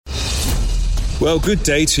Well, good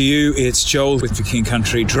day to you. It's Joel with The King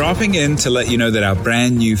Country, dropping in to let you know that our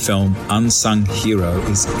brand new film, Unsung Hero,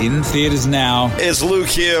 is in theaters now. It's Luke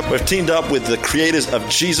here. We've teamed up with the creators of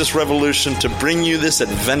Jesus Revolution to bring you this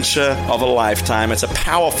adventure of a lifetime. It's a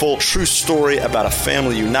powerful, true story about a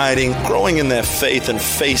family uniting, growing in their faith, and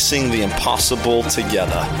facing the impossible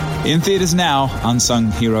together. In theaters now,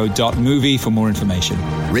 unsunghero.movie for more information.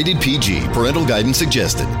 Rated PG. Parental guidance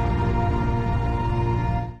suggested.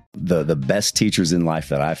 The best teachers in life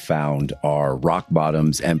that I've found are rock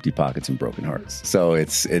bottoms, empty pockets, and broken hearts. So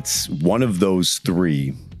it's one of those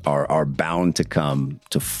three are bound to come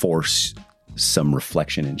to force some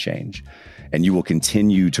reflection and change. And you will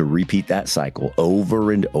continue to repeat that cycle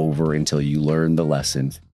over and over until you learn the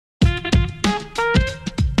lesson.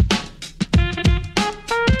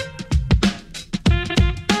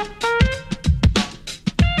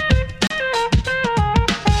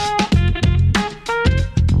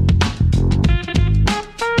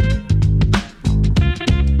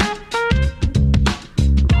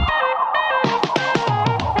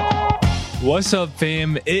 What's up,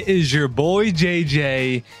 fam? It is your boy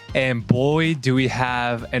JJ, and boy, do we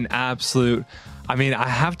have an absolute, I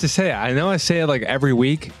have to say it. I know I say it like every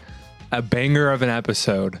week, a banger of an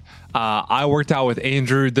episode. I worked out with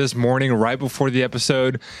Andrew this morning right before the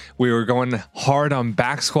episode. We were going hard on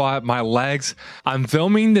back squat, my legs. I'm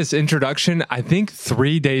filming this introduction, I think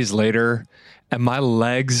 3 days later, and my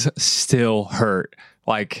legs still hurt.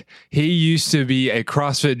 Like, he used to be a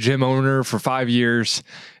CrossFit gym owner for 5 years,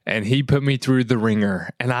 and he put me through the ringer,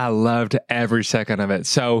 and I loved every second of it.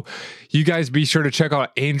 So you guys be sure to check out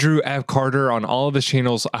Andrew F. Carter on all of his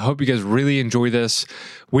channels. I hope you guys really enjoy this.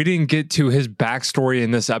 We didn't get to his backstory in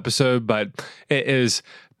this episode, but it is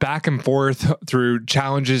back and forth through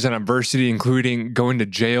challenges and adversity, including going to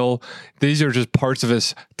jail. These are just parts of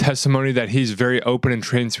his testimony that he's very open and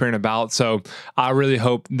transparent about. So I really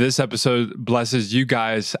hope this episode blesses you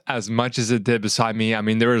guys as much as it did beside me. I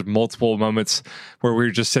mean, there was multiple moments where we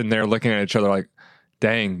were just sitting there looking at each other like,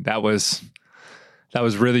 dang, that was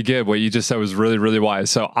really good. What you just said was really, really wise.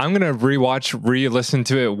 So I'm going to re-listen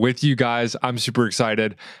to it with you guys. I'm super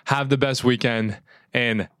excited. Have the best weekend.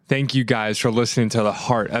 And thank you guys for listening to the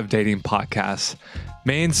Heart of Dating podcast.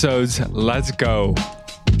 Man-sodes, let's go.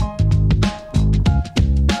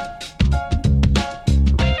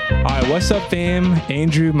 All right, what's up, fam?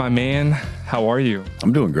 Andrew, my man, how are you?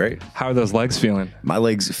 I'm doing great. How are those legs feeling? My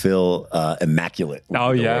legs feel immaculate.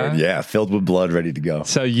 Oh, yeah? Lord. Yeah, filled with blood, ready to go.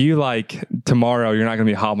 So you tomorrow, you're not going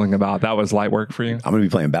to be hobbling about. That was light work for you? I'm going to be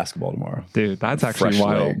playing basketball tomorrow. Dude, that's actually Fresh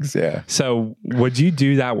wild. legs, yeah. So would you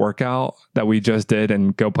do that workout that we just did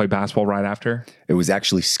and go play basketball right after? It was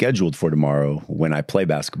actually scheduled for tomorrow when I play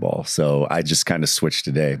basketball. So I just kind of switched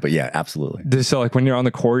today. But yeah, absolutely. So when you're on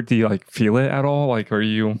the court, do you feel it at all? Are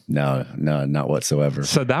you? No, not whatsoever.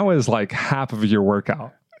 So that was half of your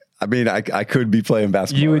workout. I mean, I could be playing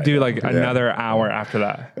basketball. You would do another hour after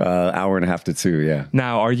that. Hour and a half to 2, yeah.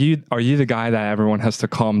 Now, are you the guy that everyone has to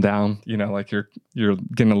calm down? You're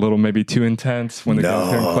getting a little maybe too intense when the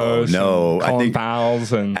game's getting close. No, calling I think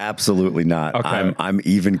fouls and absolutely not. Okay. I'm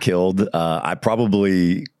even killed. I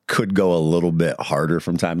probably could go a little bit harder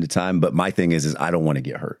from time to time, but my thing is I don't want to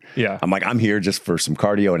get hurt. Yeah. I'm here just for some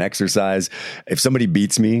cardio and exercise. If somebody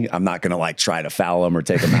beats me, I'm not going to try to foul them or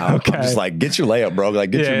take them out. Okay. I'm just get your layup, bro.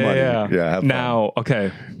 Get your money. Yeah. Have fun. Now,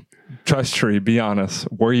 okay. Trust tree, be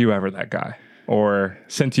honest. Were you ever that guy? Or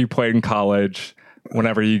since you played in college,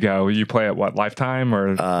 whenever you go, you play at what, Lifetime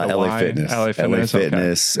or LA Fitness? LA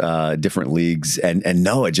Fitness, okay. Different leagues. And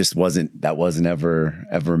no, it just wasn't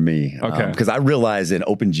ever me. Okay. Because I realized in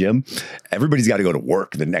open gym, everybody's got to go to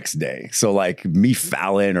work the next day. So me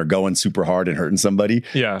fouling or going super hard and hurting somebody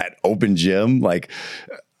at open gym,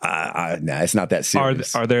 it's not that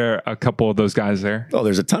serious. Are there a couple of those guys there? Oh,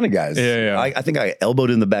 there's a ton of guys. Yeah. I think I elbowed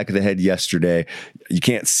in the back of the head yesterday. You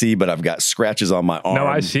can't see, but I've got scratches on my arm. No,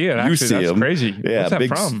 I see it. Actually, you see that's them. Crazy. Yeah, what's that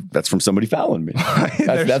from? That's from somebody fouling me.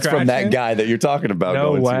 that's from that guy that you're talking about.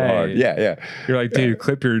 No going way. Too hard. Yeah. You're like, dude,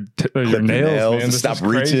 clip your nails, man. Stop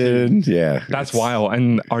reaching. Yeah, that's wild.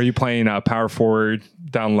 And are you playing power forward,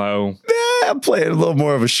 down low? I'm playing a little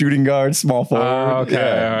more of a shooting guard, small forward. Okay.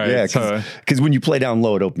 Yeah, all right. Yeah, because when you play down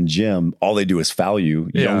low at open gym, all they do is foul you.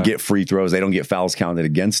 You don't get free throws. They don't get fouls counted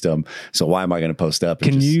against them. So why am I going to post up?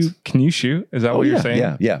 Can you shoot? Is that what you're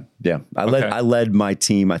saying? Yeah. I led my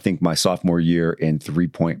team, I think my sophomore year, in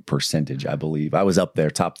 3-point percentage, I believe. I was up there,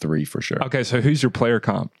 top 3 for sure. Okay, so who's your player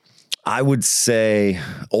comp? I would say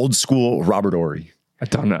old school Robert Ory. I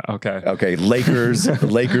don't know. Okay. Lakers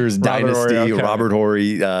dynasty, Horry, okay. Robert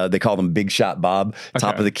Horry. They call him Big Shot Bob.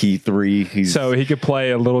 Top of the key three. So he could play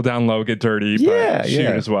a little down low, get dirty, but shoot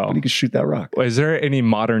as well. But he could shoot that rock. Is there any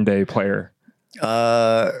modern day player?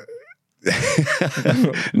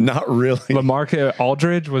 Not really. LaMarcus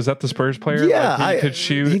Aldridge, was that the Spurs player? Yeah, like he could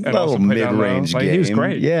shoot he and also play down low. mid-range Like, game. he was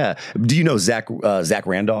great. Yeah. Do you know Zach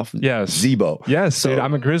Randolph? Yes. Zebo. Yes, dude,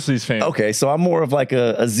 I'm a Grizzlies fan. Okay, so I'm more of like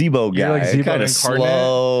a Zebo guy. You're like Zebo kind of incarnate?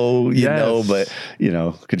 slow, you know, but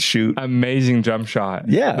could shoot. Amazing jump shot.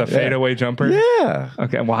 Yeah, the fadeaway jumper. Yeah.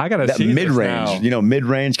 Okay, well, I gotta That see mid-range.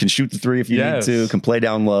 Mid-range, can shoot the three if you need to, can play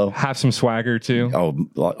down low. Have some swagger too. Oh,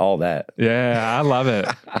 all that. Yeah, I love it.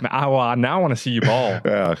 Now I want to see you ball.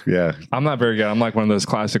 Yeah. I'm not very good. I'm like one of those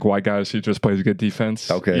classic white guys who just plays good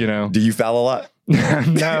defense. Okay. Do you foul a lot?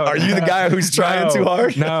 No. Are you the guy who's trying too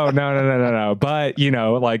hard? No. But,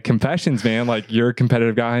 like confessions, man, like you're a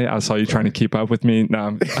competitive guy. I saw you trying to keep up with me.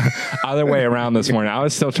 No, other way around this morning. I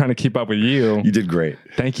was still trying to keep up with you. You did great.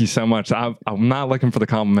 Thank you so much. I'm not looking for the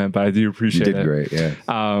compliment, but I do appreciate it. You did great,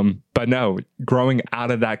 yeah. But no, growing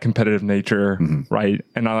out of that competitive nature, right?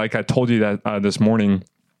 And I told you that this morning.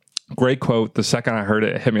 Great quote. The second I heard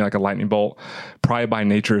it, it hit me like a lightning bolt. Pride by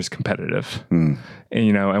nature is competitive. And,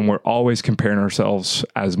 and we're always comparing ourselves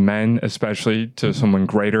as men, especially to someone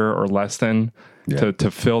greater or less than, to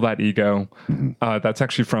fill that ego. That's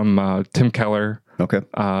actually from Tim Keller. Okay.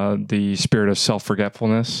 The Spirit of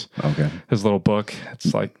Self-Forgetfulness. Okay. His little book.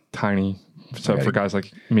 It's like tiny. So for guys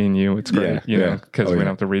like me and you, it's great, because we don't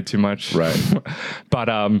have to read too much. Right. But,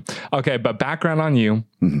 but background on you.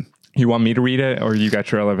 You want me to read it, or you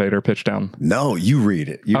got your elevator pitch down? No, you read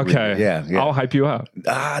it. Okay. Yeah. I'll hype you up.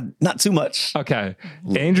 Not too much. Okay.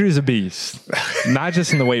 Andrew's a beast, not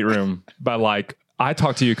just in the weight room, but like I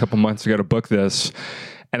talked to you a couple months ago to book this,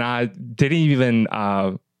 and I didn't even,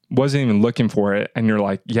 wasn't even looking for it. And you're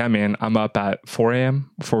like, yeah, man, I'm up at 4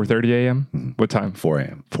 a.m., 4:30 a.m. What time? 4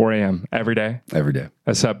 a.m. 4 a.m. every day? Every day.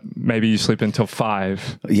 Except maybe you sleep until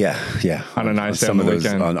 5. Yeah. On a nice day some on of the those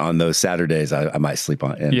weekend. on those Saturdays, I might sleep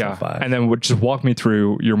until 5. And then just walk me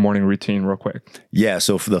through your morning routine real quick. Yeah.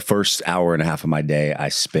 So for the first hour and a half of my day, I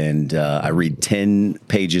spend, I read 10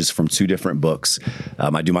 pages from 2 different books.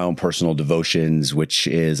 I do my own personal devotions, which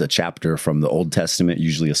is a chapter from the Old Testament,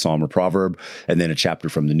 usually a Psalm or Proverb, and then a chapter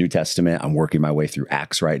from the New Testament. I'm working my way through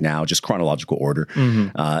Acts right now, just chronological order.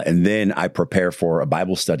 And then I prepare for a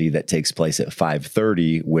Bible study that takes place at 5:30,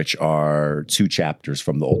 which are 2 chapters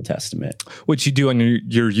from the Old Testament. Which you do on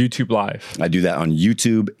your YouTube Live. I do that on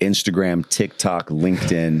YouTube, Instagram, TikTok,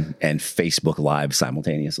 LinkedIn, and Facebook Live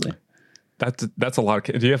simultaneously. That's a lot.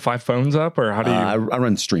 Do you have 5 phones up, or how do you? I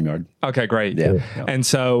run StreamYard. Okay, great. Yeah. And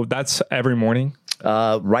so that's every morning?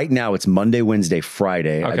 Right now it's Monday, Wednesday,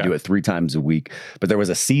 Friday. Okay. I do it 3 times a week, but there was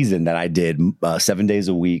a season that I did 7 days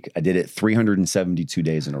a week. I did it 372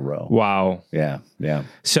 days in a row. Wow. Yeah.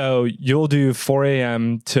 So you'll do 4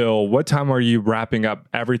 a.m. till what time are you wrapping up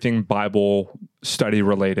everything Bible study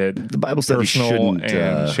related? The Bible study personal shouldn't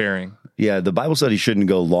and sharing. Yeah, the Bible study shouldn't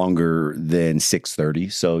go longer than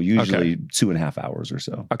 6:30. So usually 2.5 hours or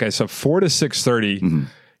so. Okay, so 4 to 6:30,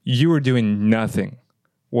 you are doing nothing,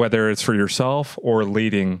 whether it's for yourself or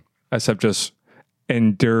leading, except just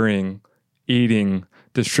enduring, eating,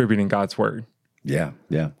 distributing God's word. Yeah.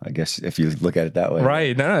 I guess if you look at it that way.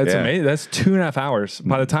 Right. No, it's amazing. That's 2.5 hours.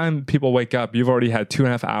 By the time people wake up, you've already had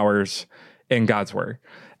 2.5 hours in God's word.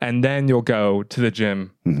 And then you'll go to the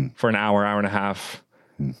gym for an hour and a half,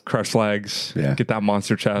 crush legs, get that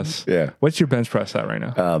monster chest. Yeah. What's your bench press at right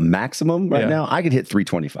now? Maximum right now, I could hit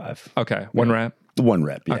 325. Okay. 1 rep? 1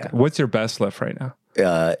 rep, yeah. Okay. What's your best lift right now?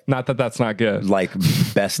 Not that that's not good. Like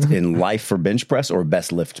best in life for bench press or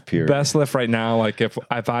best lift period? Best lift right now, like if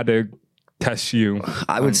I had to test you.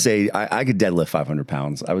 I would say I could deadlift 500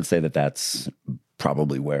 pounds. I would say that's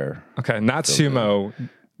probably where. Okay, not sumo.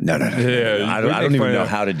 No. Yeah, I don't even know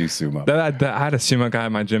how to do sumo. I had a sumo guy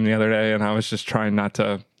at my gym the other day, and I was just trying not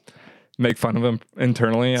to make fun of him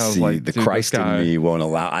internally. I was like, the Christ in me won't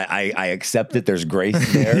allow. I accept that there's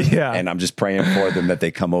grace there, and I'm just praying for them that they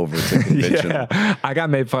come over to convention. I got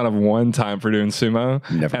made fun of one time for doing sumo,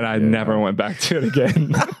 and I never went back to it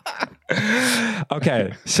again.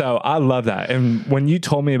 Okay, so I love that. And when you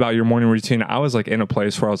told me about your morning routine, I was like in a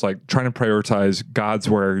place where I was like trying to prioritize God's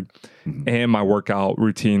word and my workout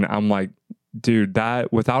routine. I'm like, dude,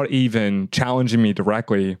 that without even challenging me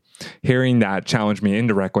directly, hearing that challenge me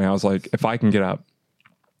indirectly, I was like, if I can get up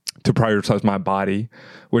to prioritize my body,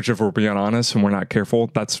 which if we're being honest and we're not careful,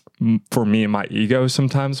 that's for me and my ego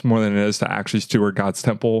sometimes more than it is to actually steward God's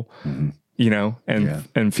temple.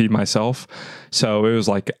 and feed myself. So it was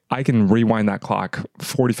like, I can rewind that clock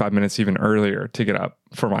 45 minutes even earlier to get up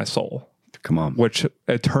for my soul. Come on. Which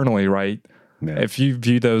eternally, right? Yeah. If you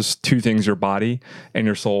view those two things, your body and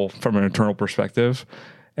your soul, from an eternal perspective,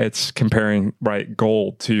 it's comparing, right,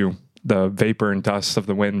 gold to the vapor and dust of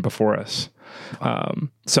the wind before us.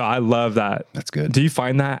 So I love that. That's good. Do you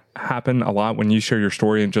find that happen a lot when you share your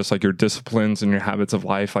story and just like your disciplines and your habits of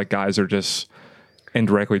life? Like guys are just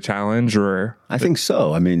indirectly challenged, or I think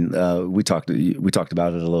so. I mean, we talked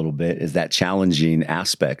about it a little bit. Is that challenging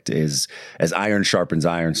aspect is as iron sharpens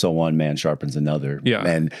iron, so one man sharpens another. Yeah.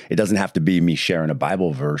 And it doesn't have to be me sharing a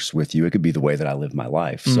Bible verse with you. It could be the way that I live my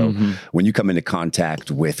life. So when you come into contact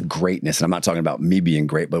with greatness, and I'm not talking about me being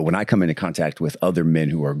great, but when I come into contact with other men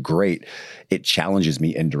who are great, it challenges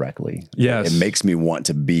me indirectly. Yes. It makes me want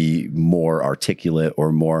to be more articulate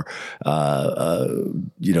or more,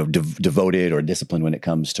 devoted or disciplined when it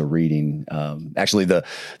comes to reading. Actually, the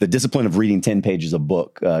discipline of reading 10 pages a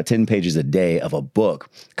book, 10 pages a day of a book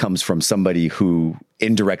comes from somebody who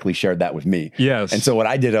indirectly shared that with me. Yes. And so what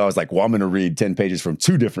I did, I was like, well, I'm going to read 10 pages from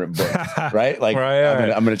 2 different books, right? Like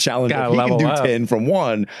I'm going to challenge. If he can do 10 from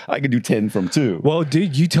 1, I can do 10 from 2. Well,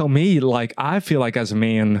 dude, you tell me, like, I feel like as a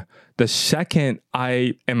man, the second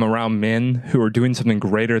I am around men who are doing something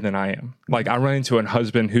greater than I am, like I run into a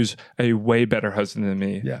husband who's a way better husband than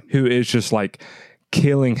me, who is just like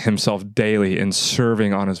killing himself daily and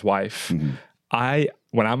serving on his wife.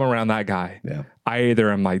 When I'm around that guy, I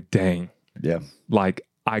either am like, dang, like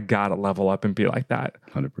I gotta level up and be like that,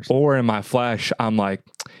 100%. Or in my flesh, I'm like,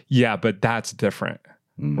 yeah, but that's different,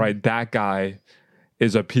 right? That guy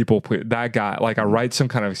is a people pleaser. That guy, like I write some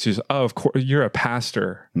kind of excuse. Oh, of course, you're a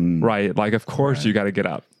pastor, right? Like, of course you got to get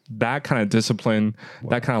up. That kind of discipline,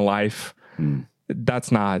 that kind of life,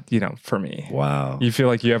 that's not, for me. Wow. You feel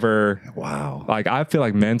like you ever, like I feel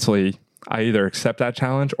like mentally I either accept that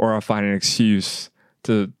challenge or I find an excuse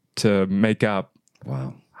to make up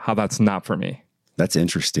how that's not for me. That's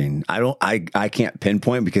interesting. I can't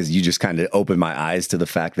pinpoint because you just kind of opened my eyes to the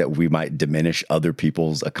fact that we might diminish other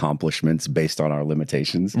people's accomplishments based on our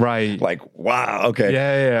limitations. Right. Like, wow. Okay.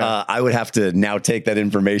 Yeah. I would have to now take that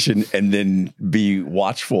information and then be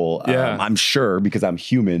watchful. Yeah. I'm sure, because I'm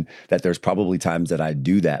human, that there's probably times that I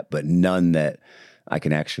do that, but none that I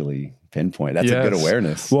can actually pinpoint. That's a good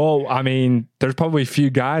awareness. Well, I mean, there's probably a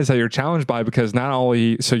few guys that you're challenged by because not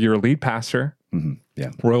only, so you're a lead pastor,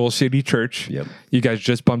 Royal City Church. Yep. You guys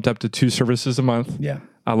just bumped up to 2 services a month. Yeah.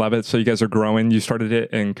 I love it. So you guys are growing. You started it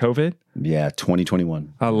in COVID. Yeah.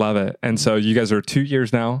 2021. I love it. And so you guys are 2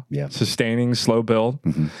 years now, sustaining, slow build.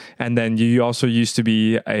 And then you also used to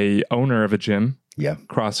be a owner of a gym. Yeah.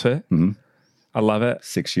 CrossFit. I love it.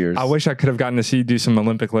 6 years. I wish I could have gotten to see you do some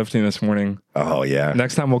Olympic lifting this morning. Oh yeah.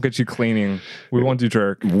 Next time we'll get you cleaning. We won't do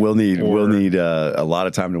jerk. We'll need a lot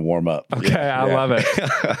of time to warm up. Okay, I love it.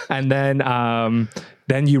 And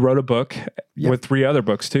then you wrote a book with 3 other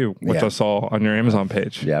books too, which I saw on your Amazon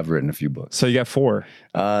page. Yeah, I've written a few books. So you got 4.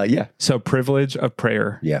 So Privilege of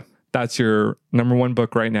Prayer. Yeah. That's your number 1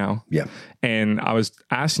 book right now. Yeah. And I was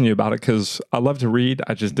asking you about it because I love to read.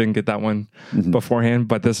 I just didn't get that one beforehand,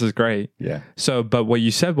 but this is great. Yeah. So, but what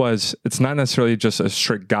you said was it's not necessarily just a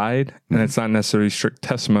strict guide and it's not necessarily strict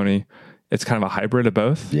testimony. It's kind of a hybrid of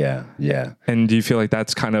both. Yeah. Yeah. And do you feel like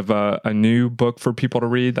that's kind of a new book for people to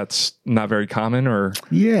read that's not very common, or?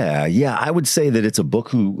 Yeah. Yeah. I would say that it's a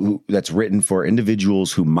book that's written for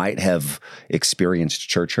individuals who might have experienced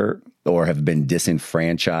church hurt or have been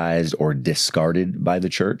disenfranchised or discarded by the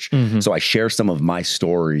church. So I share some of my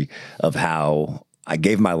story of how I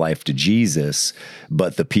gave my life to Jesus,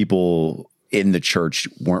 but the people in the church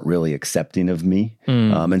weren't really accepting of me.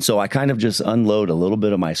 And so I kind of just unload a little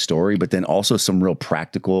bit of my story, but then also some real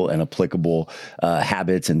practical and applicable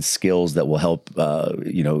habits and skills that will help,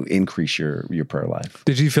 increase your prayer life.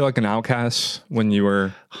 Did you feel like an outcast when you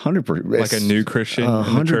were 100%, like a new Christian?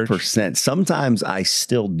 100%. Sometimes I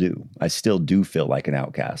still do. I still do feel like an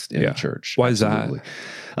outcast in the church. Why is that?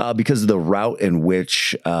 Because the route in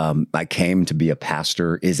which I came to be a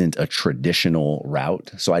pastor isn't a traditional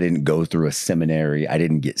route. So I didn't go through a seminary. I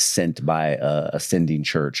didn't get sent by a sending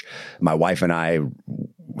church. My wife and I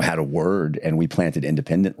had a word and we planted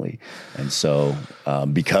independently. And so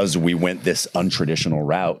because we went this untraditional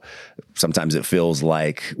route, sometimes it feels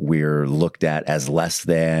like we're looked at as less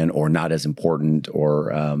than or not as important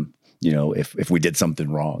or, if we did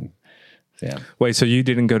something wrong. Yeah. Wait, so you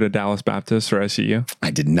didn't go to Dallas Baptist or SEU? I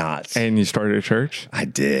did not. And you started a church? I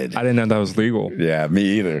did. I didn't know that was legal. Yeah,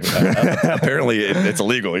 me either. Apparently it's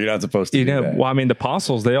illegal. You're not supposed to do that. Well, I mean, the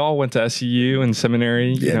apostles, they all went to SEU and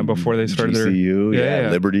seminary, before they started GCU, their...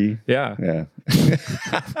 Liberty. Yeah.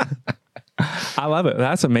 I love it.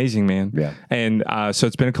 That's amazing, man. Yeah. And so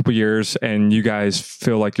it's been a couple years, and you guys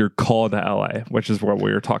feel like you're called to LA, which is what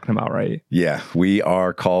we were talking about, right? Yeah, we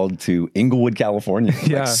are called to Inglewood, California,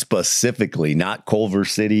 Yeah. like specifically, not Culver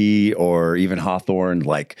City or even Hawthorne,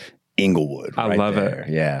 like Inglewood. I love it.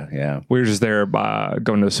 Yeah. We were just there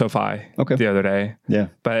going to SoFi the other day. Yeah.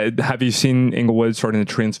 But have you seen Inglewood starting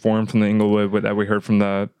to transform from the Inglewood that we heard from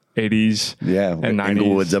the 80s and 90s?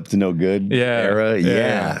 Inglewood's up to no good era.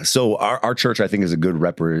 Yeah. So our church, I think, is a good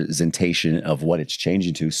representation of what it's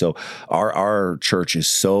changing to. So our church is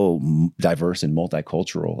so diverse and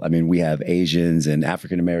multicultural. I mean, we have Asians and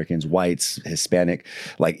African Americans, whites, Hispanic.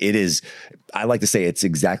 Like it is, I like to say it's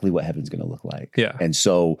exactly what heaven's going to look like. Yeah. And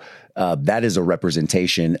so that is a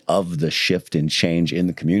representation of the shift and change in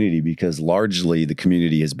the community, because largely the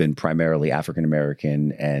community has been primarily African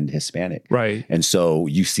American and Hispanic. Right. And so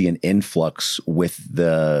you see an influx with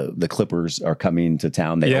the Clippers are coming to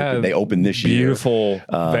town. They opened this year. Beautiful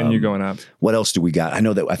venue going up. What else do we got?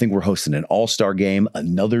 I think we're hosting an All-Star game,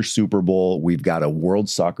 another Super Bowl. We've got a World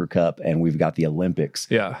Soccer Cup, and we've got the Olympics.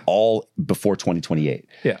 Yeah. All before 2028.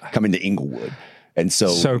 Yeah. Coming to Inglewood. And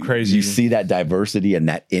so crazy. You see that diversity and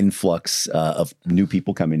that influx of new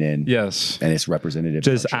people coming in. Yes. And it's representative.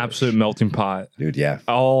 Just absolute melting pot. Dude, yeah.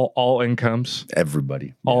 All incomes.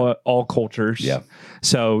 Everybody. All cultures. Yeah.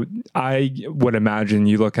 So I would imagine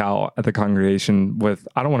you look out at the congregation with,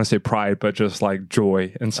 I don't want to say pride, but just like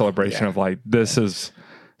joy and celebration of like, this is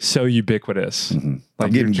so ubiquitous. Mm-hmm. Like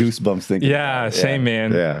I'm getting goosebumps thinking. Yeah, same,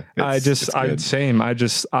 man. Yeah. I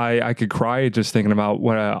could cry just thinking about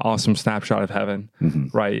what an awesome snapshot of heaven,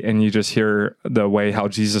 right? And you just hear the way how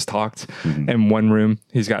Jesus talked. In one room,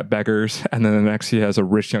 he's got beggars, and then the next he has a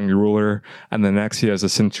rich young ruler, and the next he has a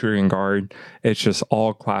centurion guard. It's just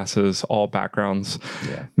all classes, all backgrounds.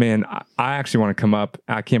 Yeah. Man, I actually want to come up.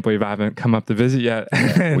 I can't believe I haven't come up to visit yet.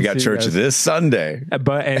 We got church this Sunday.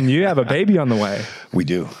 And you have a baby on the way. We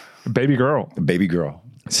do. Baby girl. Baby girl.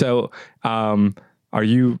 So, are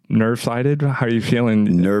you nerve-sided? How are you feeling?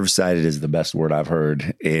 Nerve-sided is the best word I've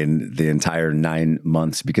heard in the entire 9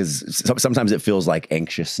 months, because sometimes it feels like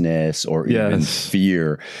anxiousness or even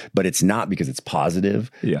fear, but it's not, because it's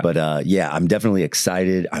positive. Yeah. But I'm definitely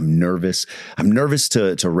excited. I'm nervous. I'm nervous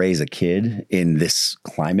to raise a kid in this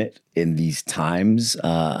climate, in these times.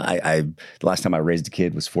 The last time I raised a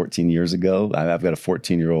kid was 14 years ago. I've got a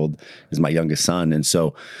 14-year-old as my youngest son. And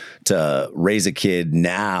so to raise a kid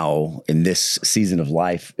now in this season of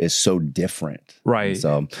life is so different. Right.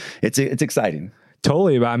 So it's exciting.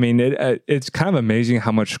 Totally. But I mean, it's kind of amazing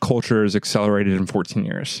how much culture is accelerated in 14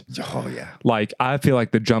 years. Oh, yeah. Like, I feel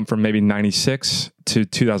like the jump from maybe 96 to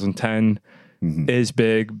 2010 is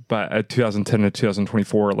big, but at 2010 to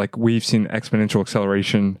 2024, like, we've seen exponential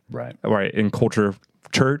acceleration right in culture,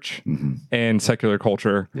 church and secular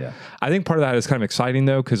culture. Yeah. I think part of that is kind of exciting,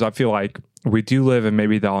 though, because I feel like we do live in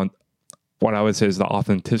maybe what I would say is the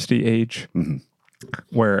authenticity age,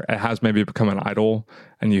 where it has maybe become an idol,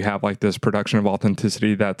 and you have like this production of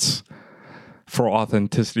authenticity that's for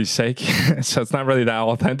authenticity's sake. So it's not really that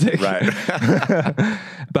authentic. Right.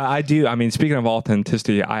 But speaking of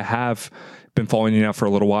authenticity, I have been following you now for a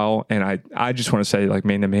little while, and I just want to say, like,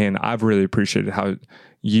 man to man, I've really appreciated how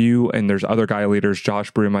you and there's other guy leaders,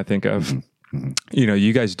 Josh Broom, I think of,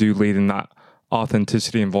 you guys do lead in that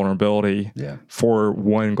authenticity and vulnerability for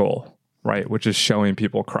one goal, right? Which is showing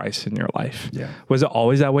people Christ in your life. Yeah. Was it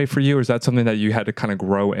always that way for you, or is that something that you had to kind of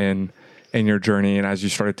grow in your journey, and as you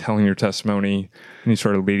started telling your testimony and you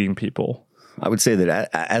started leading people? I would say that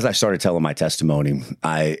as I started telling my testimony,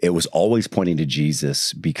 it was always pointing to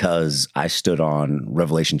Jesus, because I stood on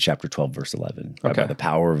Revelation chapter 12, verse 11, right? By the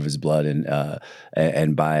power of his blood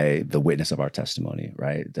and by the witness of our testimony,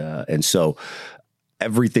 right? And so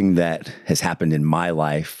everything that has happened in my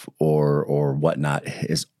life or whatnot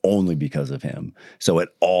is only because of him. So it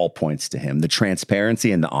all points to him. The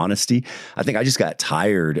transparency and the honesty. I think I just got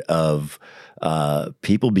tired of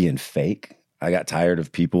people being fake. I got tired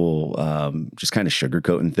of people just kind of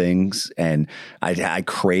sugarcoating things, and I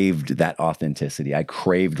craved that authenticity. I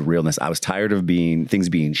craved realness. I was tired of things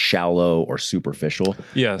being shallow or superficial.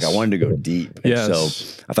 Yes. Like, I wanted to go deep. And so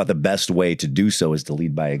I thought the best way to do so is to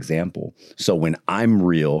lead by example. So when I'm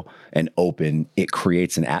real and open, it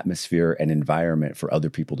creates an atmosphere and environment for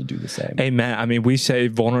other people to do the same. Amen. I mean, we say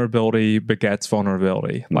vulnerability begets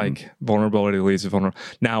vulnerability. Like, vulnerability leads to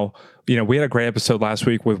vulnerability. Now, we had a great episode last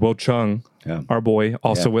week with Will Chung, our boy,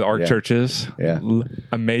 also with Arc Churches. Yeah.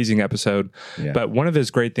 Amazing episode. Yeah. But one of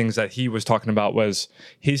his great things that he was talking about was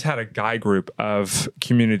he's had a guy group of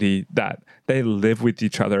community that they live with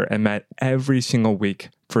each other and met every single week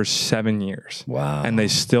for 7 years. Wow. And they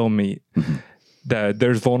still meet. that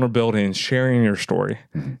there's vulnerability in sharing your story.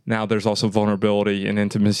 Now there's also vulnerability and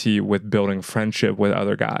intimacy with building friendship with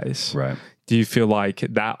other guys. Right. Do you feel like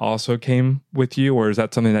that also came with you, or is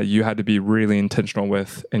that something that you had to be really intentional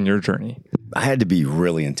with in your journey? I had to be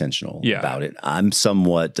really intentional about it. I'm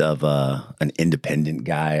somewhat of an independent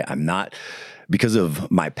guy. I'm not, because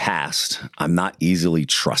of my past, I'm not easily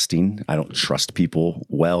trusting. I don't trust people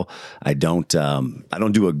well. I don't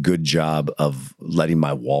do a good job of letting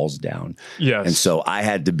my walls down. Yes. And so I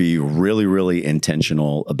had to be really, really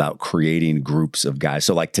intentional about creating groups of guys.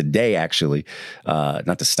 So like today, actually,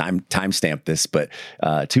 not to timestamp this, but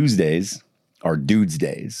Tuesdays are dudes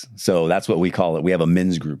days. So that's what we call it. We have a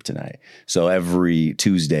men's group tonight. So every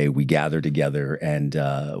Tuesday we gather together and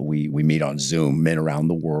we meet on Zoom, men around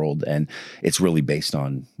the world. And it's really based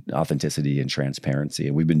on authenticity and transparency.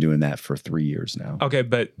 And we've been doing that for 3 years now. Okay.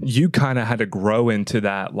 But you kind of had to grow into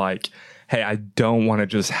that. Like, hey, I don't want to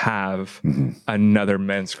just have another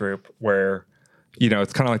men's group where, you know,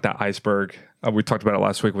 it's kind of like that iceberg. We talked about it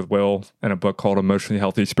last week with Will in a book called Emotionally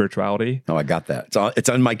Healthy Spirituality. Oh, I got that. It's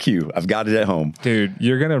on my queue. I've got it at home. Dude,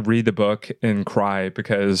 you're going to read the book and cry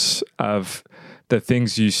because of the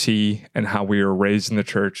things you see and how we were raised in the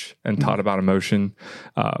church and taught about emotion.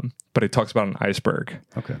 But he talks about an iceberg.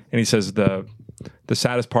 Okay. And he says the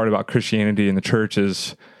saddest part about Christianity in the church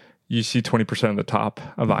is you see 20% of the top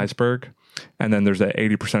of the iceberg, and then there's that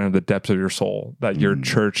 80% of the depths of your soul that your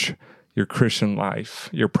church, your Christian life,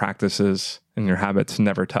 your practices, and your habits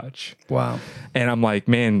never touch. Wow. And I'm like,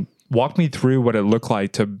 man, walk me through what it looked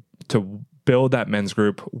like to build that men's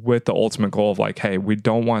group with the ultimate goal of like, hey, we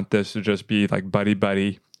don't want this to just be like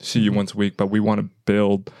buddy, see you once a week, but we want to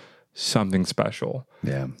build something special.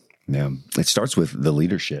 Yeah. Yeah. It starts with the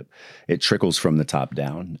leadership. It trickles from the top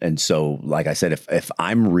down. And so, like I said, if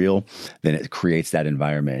I'm real, then it creates that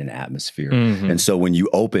environment and atmosphere. And so when you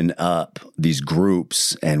open up these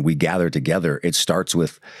groups and we gather together, it starts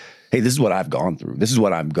with, hey, this is what I've gone through. This is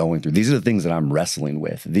what I'm going through. These are the things that I'm wrestling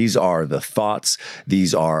with. These are the thoughts.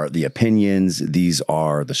 These are the opinions. These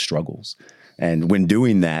are the struggles. And when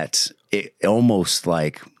doing that, it almost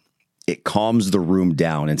like it calms the room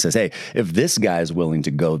down and says, hey, if this guy is willing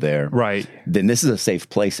to go there, right, then this is a safe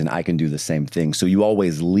place and I can do the same thing. So you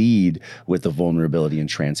always lead with the vulnerability and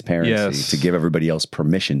transparency to give everybody else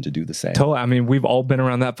permission to do the same. Totally. I mean, we've all been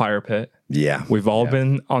around that fire pit. Yeah. We've all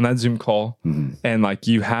been on that Zoom call and like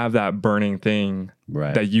you have that burning thing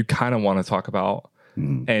that you kind of want to talk about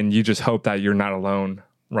and you just hope that you're not alone,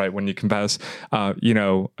 right, when you confess. You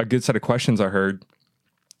know, a good set of questions I heard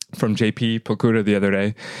from JP Pokuda the other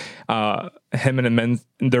day, him and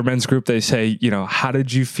their men's group, they say, you know, how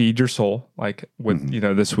did you feed your soul? Like with, you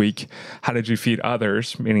know, this week, how did you feed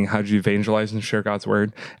others? Meaning, how did you evangelize and share God's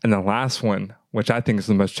word? And the last one, which I think is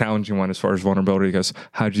the most challenging one as far as vulnerability goes,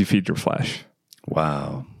 how did you feed your flesh?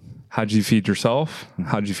 Wow. How did you feed yourself?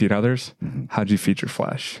 How did you feed others? How did you feed your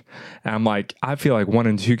flesh? And I'm like, I feel like 1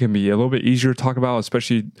 and 2 can be a little bit easier to talk about,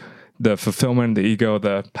 especially the fulfillment, the ego,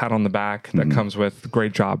 the pat on the back that comes with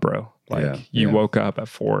great job, bro. Like you woke up at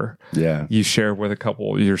 4. Yeah. You share with a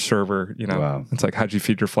couple, your server, you know, it's like, how'd you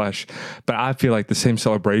feed your flesh? But I feel like the same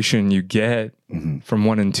celebration you get from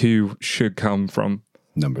 1 and 2 should come from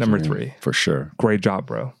number 3. For sure. Great job,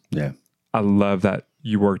 bro. Yeah. I love that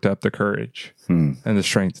you worked up the courage and the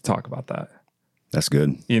strength to talk about that. That's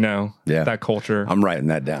good. You know, that culture. I'm writing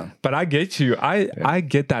that down. But I get you. I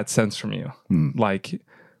get that sense from you. Like,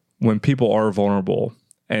 when people are vulnerable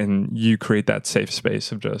and you create that safe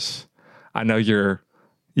space of just, I know you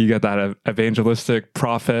got that evangelistic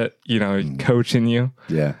prophet, you know, coaching you.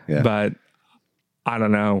 Yeah. Yeah. But I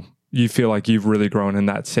don't know, you feel like you've really grown in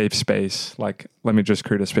that safe space. Like, let me just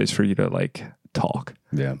create a space for you to like talk.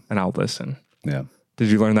 Yeah. And I'll listen. Yeah.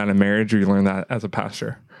 Did you learn that in marriage or you learned that as a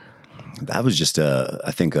pastor? That was just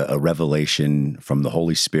I think a revelation from the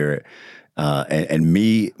Holy Spirit. And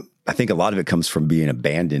me, I think a lot of it comes from being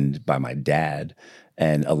abandoned by my dad.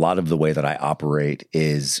 And a lot of the way that I operate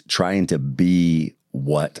is trying to be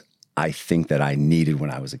what I think that I needed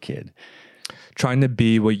when I was a kid. Trying to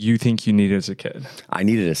be what you think you needed as a kid. I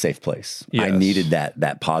needed a safe place. Yes. I needed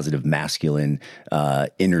that positive masculine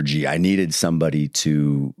energy. I needed somebody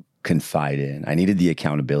to confide in. I needed the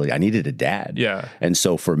accountability. I needed a dad. Yeah. And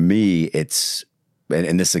so for me, it's,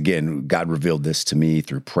 and this again, God revealed this to me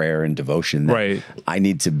through prayer and devotion. That I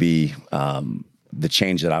need to be the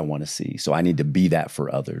change that I want to see. So I need to be that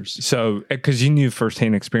for others. So, because you knew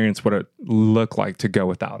firsthand experience what it looked like to go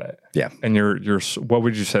without it. Yeah. And your what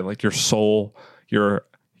would you say? Like your soul, your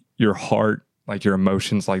heart, Like your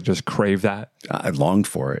emotions, like just crave that. I longed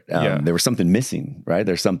for it. There was something missing, right?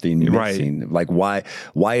 There's something missing. Like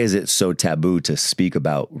why is it so taboo to speak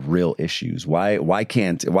about real issues? Why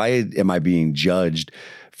am I being judged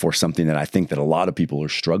for something that I think that a lot of people are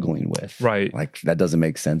struggling with? Right. Like that doesn't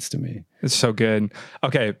make sense to me. It's so good.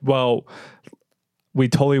 Okay. Well, we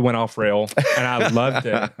totally went off rail and I loved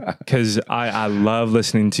it because I love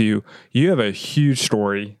listening to you. You have a huge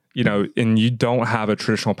story, you know, and you don't have a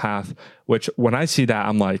traditional path, which when I see that,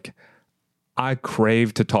 I'm like, I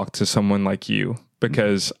crave to talk to someone like you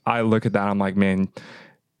because I look at that. I'm like, man,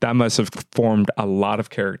 that must have formed a lot of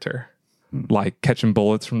character, like catching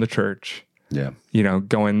bullets from the church, you know,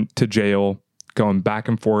 going to jail, going back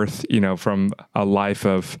and forth, you know, from a life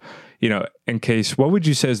of, you know, in case, what would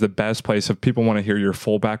you say is the best place if people want to hear your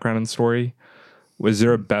full background and story? Was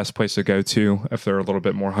there a best place to go to if they're a little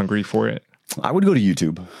bit more hungry for it? I would go to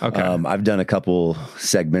YouTube. Okay. I've done a couple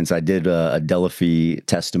segments. I did a Delaphy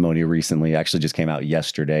testimony recently. Actually just came out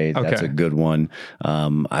yesterday. Okay. That's a good one.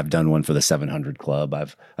 I've done one for the 700 Club.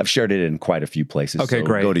 I've shared it in quite a few places. Okay, so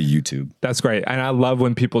great. Go to YouTube. That's great. And I love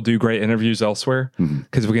when people do great interviews elsewhere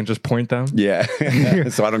because we can just point them. Yeah.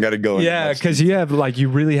 So I don't got to go. Yeah, because you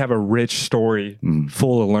really have a rich story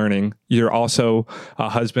full of learning. You're also a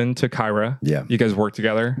husband to Kyra. Yeah. You guys work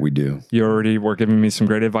together. We do. You already were giving me some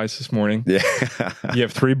great advice this morning. Yeah. You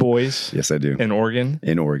have 3 boys. Yes, I do. In Oregon.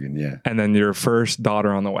 In Oregon, yeah. And then your first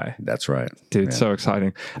daughter on the way. That's right. Dude, Yeah. so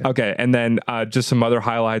exciting. Yeah. Okay, and then just some other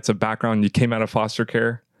highlights of background. You came out of foster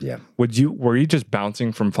care. Yeah. Were you just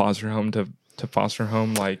bouncing from foster home to foster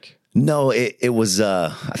home? Like, no, it was,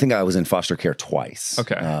 I think I was in foster care twice.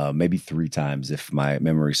 Okay. Maybe 3 times if my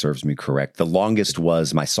memory serves me correct. The longest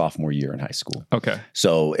was my sophomore year in high school. Okay.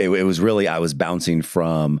 So it was really, I was bouncing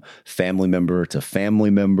from family member to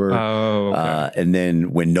family member. Oh, okay. And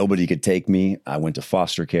then when nobody could take me, I went to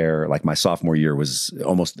foster care. Like my sophomore year was it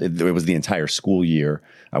was the entire school year.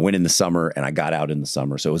 I went in the summer and I got out in the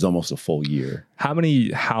summer. So it was almost a full year. How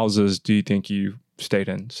many houses do you think you stayed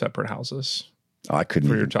in, separate houses? Oh, I couldn't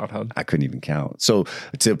for your childhood. I couldn't even count. So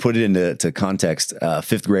to put it into context,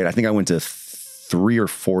 5th grade, I think I went to 3 or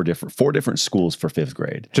 4 different schools for 5th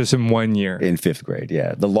grade. Just in 1 year. In 5th grade,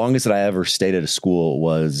 yeah. The longest that I ever stayed at a school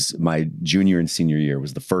was my junior and senior year.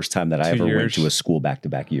 Was the first time that I ever went to a school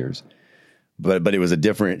back-to-back years. But it was a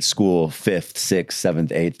different school, 5th, 6th, 7th,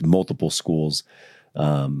 8th, multiple schools.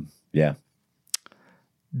 Yeah.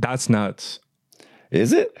 That's nuts.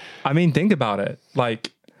 Is it? I mean, think about it.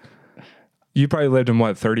 Like, you probably lived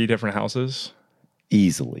in 30 different houses?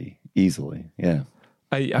 Easily. Yeah.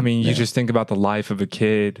 I mean, you just think about the life of a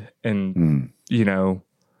kid and, you know,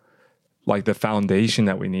 like the foundation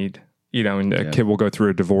that we need, you know, and a kid will go through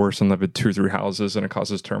a divorce and live in 2 or 3 houses and it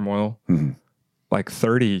causes turmoil. Like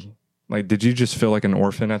 30, like, did you just feel like an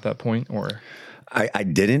orphan at that point or? I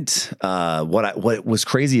didn't. What was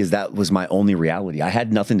crazy is that was my only reality. I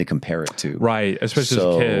had nothing to compare it to. Right,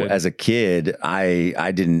 especially as a kid,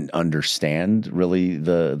 I didn't understand really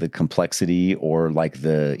the complexity or like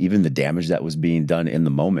even the damage that was being done in the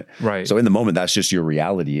moment. Right. So in the moment, that's just your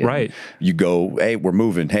reality. And right. You go, hey, we're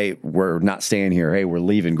moving. Hey, we're not staying here. Hey, we're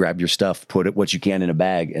leaving. Grab your stuff. Put what you can in a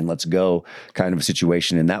bag and let's go. Kind of a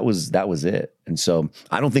situation. And that was it. And so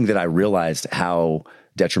I don't think that I realized how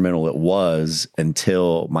detrimental it was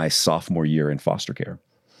until my sophomore year in foster care.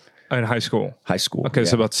 In high school? High school. Okay,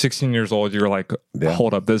 so about 16 years old, you're like,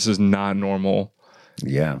 hold up, this is not normal.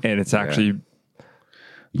 Yeah. And it's actually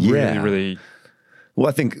really... Well,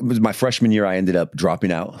 I think it was my freshman year, I ended up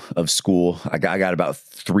dropping out of school. I got about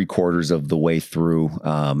 3/4 of the way through.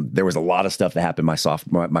 There was a lot of stuff that happened my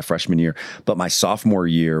freshman year, but my sophomore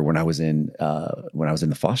year when I was in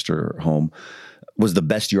the foster home was the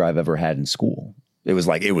best year I've ever had in school. It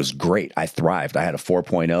was great. I thrived. I had a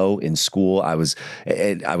 4.0 in school. I was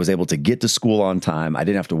able to get to school on time. I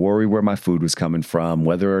didn't have to worry where my food was coming from,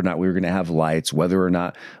 whether or not we were going to have lights, whether or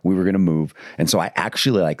not we were going to move. And so I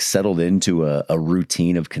actually settled into a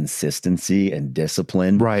routine of consistency and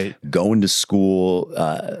discipline. Right. Going to school,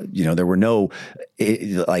 there were no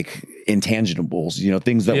intangibles,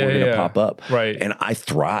 things that were going to pop up. Right. And I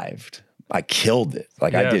thrived. I killed it. I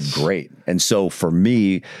did great. And so for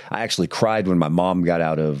me, I actually cried when my mom got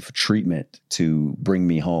out of treatment to bring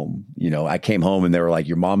me home. I came home and they were like,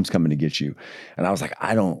 your mom's coming to get you. And I was like,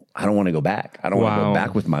 I don't want to go back. I don't want to go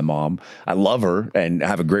back with my mom. I love her and I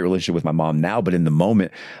have a great relationship with my mom now. But in the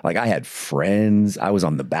moment, I had friends. I was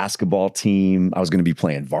on the basketball team. I was going to be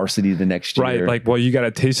playing varsity the next year. Right. You got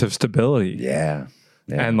a taste of stability. Yeah.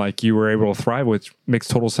 Yeah. And you were able to thrive, which makes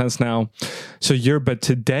total sense now. So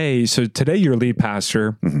today you're lead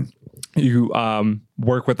pastor. you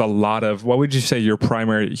work with a lot of, what would you say your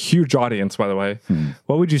primary, huge audience, by the way,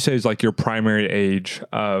 what would you say is like your primary age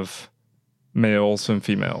of males and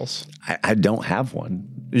females? I don't have one.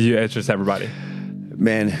 Yeah, it's just everybody.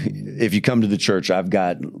 Man, if you come to the church, I've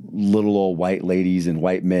got little old white ladies and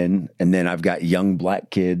white men, and then I've got young black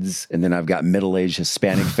kids, and then I've got middle-aged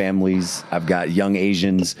Hispanic families. I've got young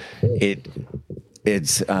Asians.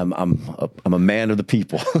 I'm a man of the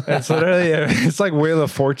people. It's literally, it's like Wheel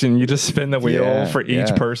of Fortune. You just spin the wheel for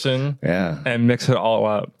each person and mix it all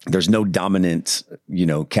up. There's no dominant,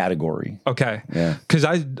 category. Okay. Yeah. Because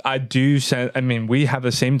I do send, I mean, we have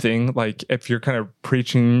the same thing. Like if you're kind of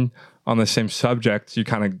preaching on the same subject, you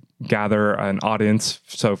kind of gather an audience.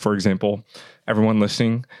 So for example, everyone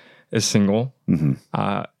listening is single.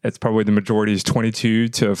 It's probably the majority is 22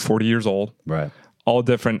 to 40 years old. Right. All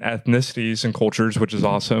different ethnicities and cultures, which is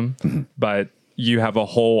awesome. But you have a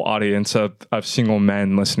whole audience of single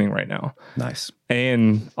men listening right now. Nice.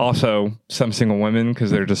 And also some single women,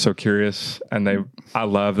 because they're just so curious, and I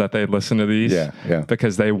love that they listen to these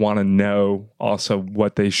because they want to know also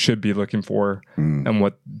what they should be looking for, and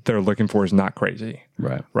what they're looking for is not crazy.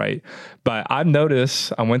 Right. But I've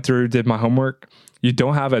noticed, I went through, did my homework. You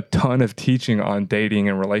don't have a ton of teaching on dating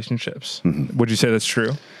and relationships. Would you say that's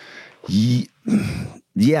true?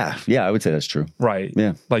 Yeah, I would say that's true. Right.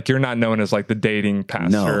 Yeah. Like you're not known as like the dating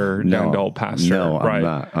pastor, young adult pastor. No, right. I'm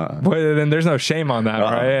not. Well, then there's no shame on that,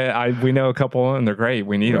 right? We know a couple and they're great.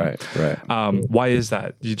 We need them. Right. Why is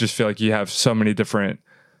that? You just feel like you have so many different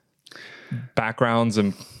backgrounds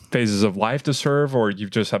and phases of life to serve, or you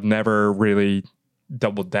just have never really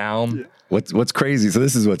doubled down? What's crazy? So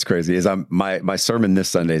this is what's crazy is my sermon this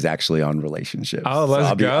Sunday is actually on relationships. Oh,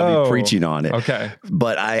 let's go. I'll be preaching on it. Okay.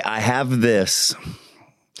 But I have this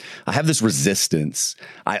resistance.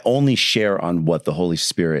 I only share on what the Holy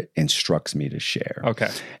Spirit instructs me to share. Okay.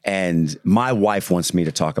 And my wife wants me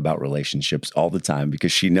to talk about relationships all the time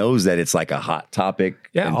because she knows that it's like a hot topic.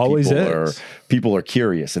 Yeah, and always is. People are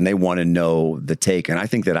curious and they want to know the take. And I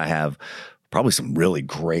think that I have probably some really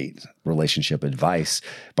great relationship advice,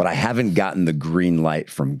 but I haven't gotten the green light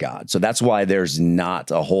from God. So that's why there's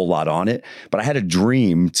not a whole lot on it. But I had a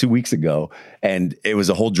dream 2 weeks ago, and it was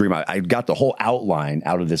a whole dream. I got the whole outline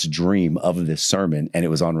out of this dream of this sermon, and it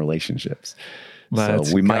was on relationships. So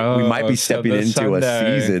we might be stepping into Sunday.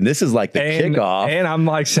 a season. This is like the kickoff. And I'm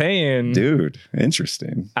like saying, dude,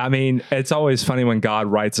 interesting. I mean, it's always funny when God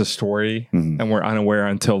writes a story and we're unaware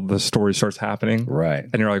until the story starts happening. Right.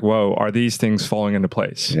 And you're like, whoa, are these things falling into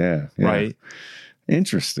place? Yeah. Right.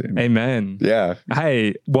 Interesting. Amen. Yeah.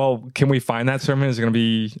 Hey, well, can we find that sermon? Is it going to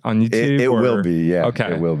be on YouTube? It will be. Yeah.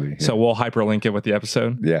 Okay. It will be. Yeah. So we'll hyperlink it with the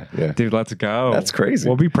episode. Yeah. Dude, let's go. That's crazy.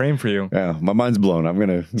 We'll be praying for you. Yeah. My mind's blown.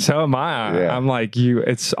 So am I. Yeah. I'm like you.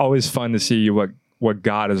 It's always fun to see what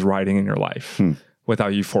God is writing in your life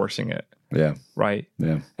without you forcing it. Yeah. Right.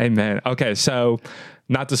 Yeah. Amen. Okay. So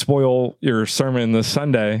not to spoil your sermon this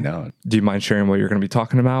Sunday. No. Do you mind sharing what you're going to be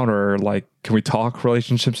talking about, or like, can we talk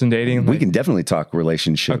relationships and dating? We can definitely talk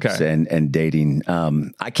relationships and dating.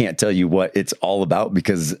 I can't tell you what it's all about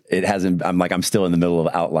because it hasn't, I'm still in the middle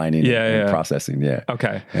of outlining and processing. Yeah.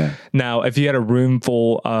 Okay. Yeah. Now, if you had a room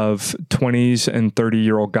full of 20s and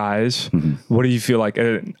 30-year-old guys, what do you feel like?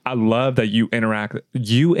 I love that you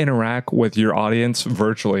interact with your audience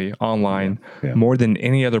virtually online more than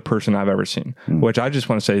any other person I've ever seen, which I just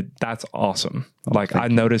want to say that's awesome. Like I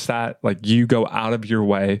noticed that, like you go out of your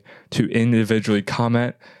way to individually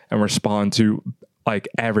comment and respond to like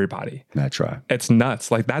everybody. I try. It's nuts.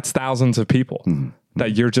 Like that's thousands of people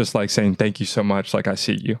that you're just like saying, thank you so much. Like I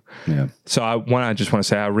see you. Yeah. So I just want to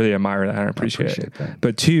say, I really admire that and appreciate it. That.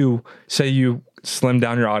 But two, say you slim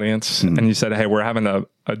down your audience and you said, hey, we're having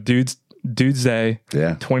a dude's day,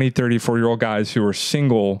 20, 30, 4-year-old guys who are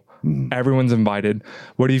single. Everyone's invited.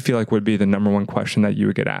 What do you feel like would be the number one question that you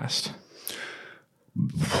would get asked?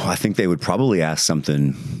 I think they would probably ask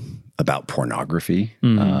something about pornography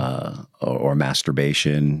or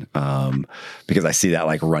masturbation because I see that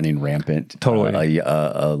like running rampant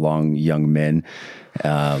along young men.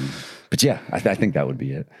 But yeah, I think that would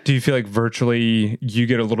be it. Do you feel like virtually you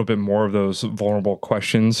get a little bit more of those vulnerable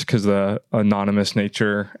questions because the anonymous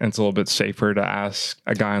nature, and it's a little bit safer to ask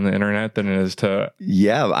a guy on the internet than it is to...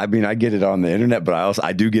 Yeah, I mean, I get it on the internet, but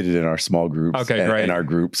I do get it in our small groups. Okay, great. In our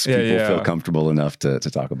groups, people feel comfortable enough to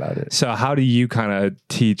talk about it. So how do you kind of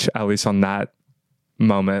teach, at least on that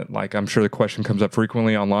moment? Like I'm sure the question comes up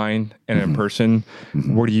frequently online and in person.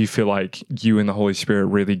 Where do you feel like you and the Holy Spirit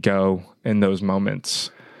really go in those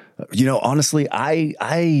moments? You know, honestly,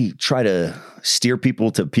 I try to steer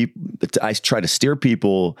people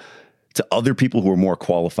to other people who are more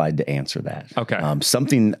qualified to answer that. Okay.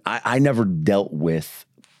 Something I never dealt with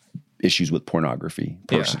issues with pornography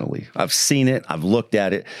personally. Yeah. I've seen it, I've looked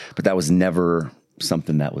at it, but that was never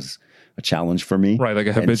something that was a challenge for me. Right, like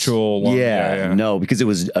a habitual one. No, because it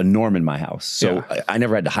was a norm in my house. So I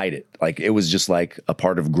never had to hide it. Like it was just like a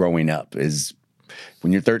part of growing up is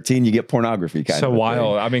when you're 13, you get pornography kind of. So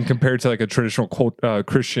wild. I mean, compared to like a traditional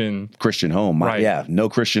Christian home. Right. No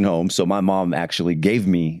Christian home. So my mom actually gave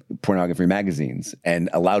me pornography magazines and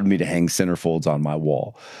allowed me to hang centerfolds on my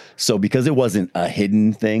wall. So because it wasn't a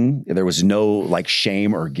hidden thing, there was no like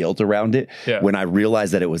shame or guilt around it. Yeah. When I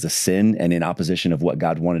realized that it was a sin and in opposition of what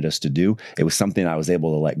God wanted us to do, it was something I was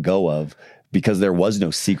able to let go of, because there was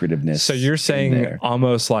no secretiveness. So you're saying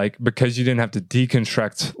almost like because you didn't have to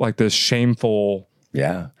deconstruct like this shameful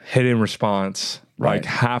hidden response, like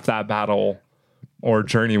half that battle or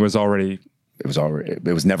journey was already.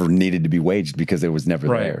 It was never needed to be waged because it was never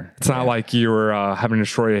there. It's not like you were having to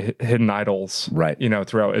destroy hidden idols,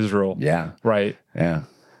 throughout Israel. Yeah. Right. Yeah.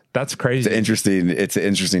 That's crazy. It's an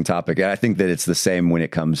interesting topic. And I think that it's the same when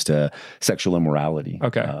it comes to sexual immorality.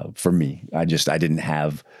 Okay. For me,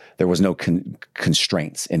 there was no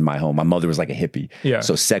constraints in my home. My mother was like a hippie. Yeah.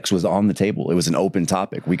 So sex was on the table. It was an open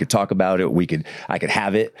topic. We could talk about it. I could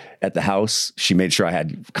have it at the house. She made sure I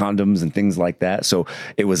had condoms and things like that. So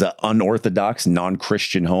it was an unorthodox,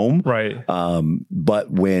 non-Christian home. Right.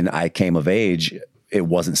 But when I came of age, it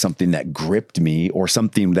wasn't something that gripped me or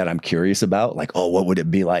something that I'm curious about. Like, oh, what would it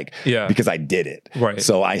be like? Yeah. Because I did it. Right.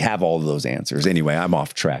 So I have all of those answers. Anyway, I'm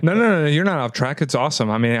off track. No, you're not off track. It's awesome.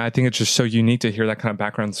 I mean, I think it's just so unique to hear that kind of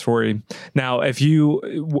background story. Now,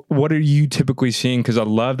 what are you typically seeing? Because I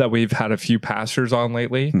love that we've had a few pastors on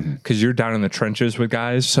lately, because you're down in the trenches with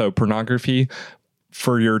guys. So pornography,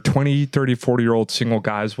 for your 20, 30, 40-year-old single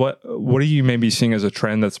guys, what are you maybe seeing as a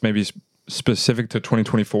trend that's maybe specific to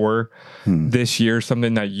 2024 this year,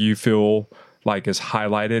 something that you feel like is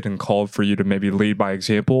highlighted and called for you to maybe lead by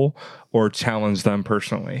example or challenge them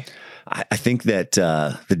personally? I think that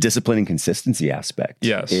the discipline and consistency aspect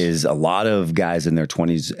is a lot of guys in their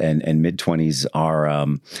 20s and mid 20s are,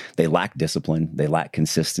 they lack discipline. They lack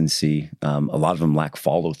consistency. A lot of them lack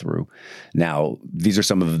follow through. Now, these are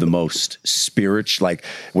some of the most spiritual, like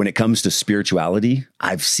when it comes to spirituality,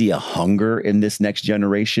 I see a hunger in this next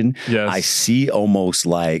generation. Yes. I see almost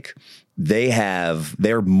like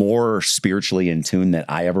they're more spiritually in tune than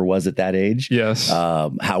I ever was at that age. Yes.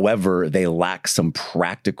 However, they lack some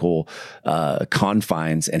practical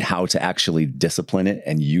confines and how to actually discipline it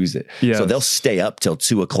and use it. Yes. So they'll stay up till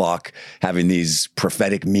 2:00 having these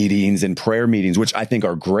prophetic meetings and prayer meetings, which I think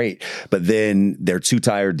are great. But then they're too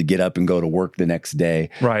tired to get up and go to work the next day,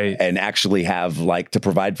 right, and actually have like to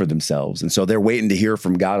provide for themselves. And so they're waiting to hear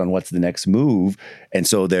from God on what's the next move. And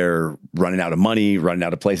so they're running out of money, running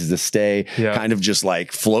out of places to stay, kind of just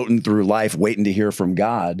like floating through life, waiting to hear from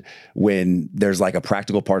God, when there's like a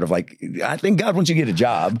practical part of like, I think God wants you to get a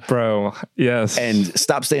job. Bro, yes. And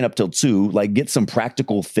stop staying up till 2, like get some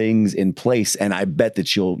practical things in place. And I bet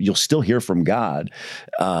that you'll still hear from God.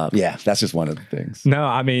 That's just one of the things. No,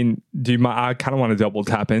 I mean, I kind of want to double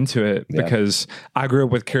tap into it because I grew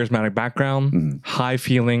up with charismatic background, high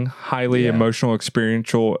feeling, highly emotional,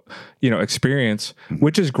 experiential, experience,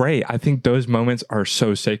 which is great. I think those moments are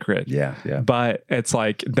so sacred. Yeah. But it's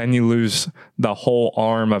like, then you lose the whole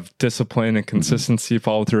arm of discipline and consistency,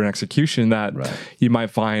 follow through and execution that you might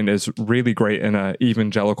find is really great in an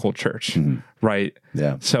evangelical church. Right.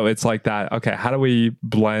 Yeah. So it's like that. Okay. How do we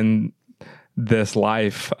blend this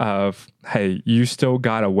life of, hey, you still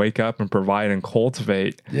got to wake up and provide and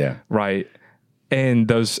cultivate. Yeah. Right. And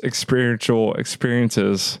those experiential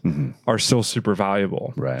experiences are still super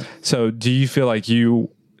valuable. Right. So do you feel like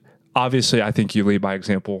obviously, I think you lead by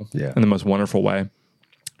example in the most wonderful way.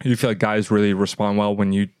 Do you feel like guys really respond well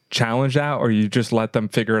when you challenge that, or you just let them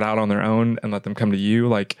figure it out on their own and let them come to you?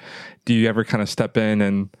 Like, do you ever kind of step in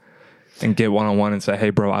and get one-on-one and say, hey,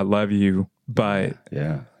 bro, I love you, but...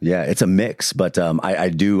 Yeah, it's a mix, but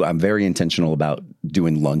I'm very intentional about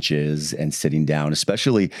doing lunches and sitting down,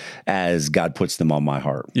 especially as God puts them on my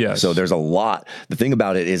heart. Yes. So there's a lot. The thing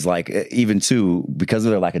about it is like, even too, because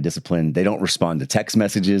of their lack of discipline, they don't respond to text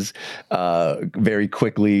messages very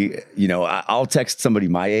quickly. I'll text somebody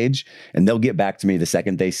my age and they'll get back to me the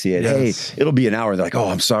second they see it. Yes. Hey, it'll be an hour. They're like, oh,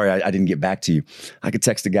 I'm sorry, I didn't get back to you. I could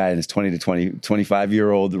text a guy in his 20 to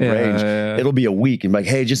 25-year-old range. It'll be a week and be like,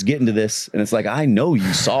 hey, just get into this. And it's like, I know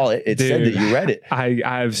you saw it. It said that you read it. I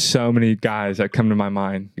have so many guys that come to my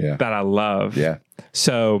mind that I love. Yeah.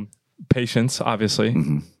 So patience, obviously,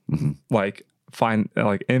 like find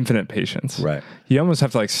like infinite patience. Right. You almost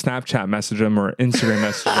have to like Snapchat message them or Instagram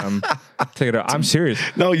message them to get out. I'm serious.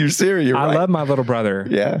 No, you're serious. You're I right. love my little brother.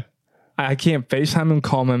 Yeah. I can't FaceTime him,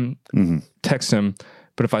 call him, text him.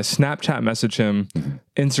 But if I Snapchat message him,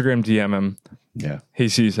 Instagram DM him, Yeah. he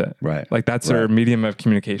sees it. Right. Like that's their medium of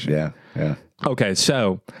communication. Yeah. Yeah. Okay,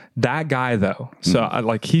 so that guy though,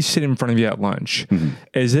 like he's sitting in front of you at lunch.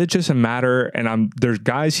 Is it just a matter? And there's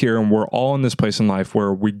guys here, and we're all in this place in life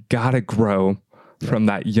where we gotta grow from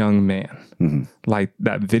that young man, like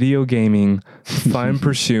that video gaming, fun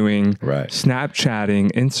pursuing, Right.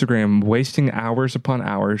 Snapchatting, Instagram, wasting hours upon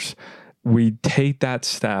hours. We take that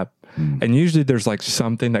step, and usually there's like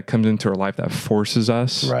something that comes into our life that forces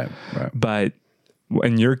us. Right. Right. But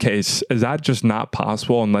in your case, is that just not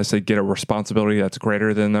possible unless they get a responsibility that's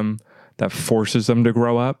greater than them, that forces them to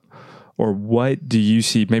grow up? Or what do you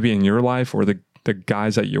see maybe in your life or the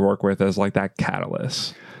guys that you work with as like that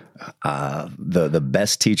catalyst? The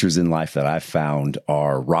best teachers in life that I've found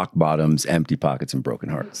are rock bottoms, empty pockets, and broken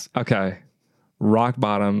hearts. Okay. Rock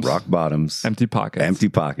bottoms, empty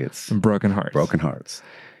pockets, and broken hearts.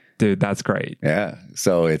 Dude, that's great. Yeah.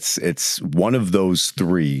 So it's one of those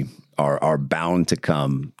three are bound to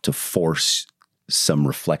come to force some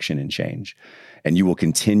reflection and change. And you will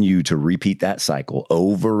continue to repeat that cycle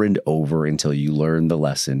over and over until you learn the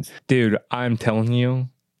lesson. Dude, I'm telling you,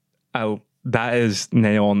 that is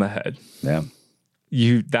nail on the head. Yeah.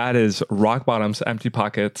 That is rock bottoms, empty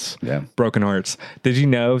pockets, Yeah. broken hearts. Did you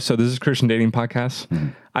know? So this is Christian Dating Podcast.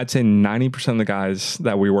 I'd say 90% of the guys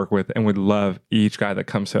that we work with, and we love each guy that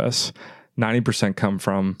comes to us, 90% come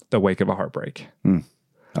from the wake of a heartbreak.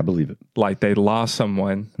 I believe it. Like they lost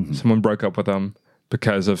someone, someone broke up with them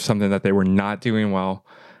because of something that they were not doing well.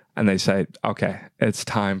 And they say, okay, it's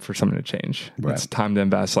time for something to change. Right. It's time to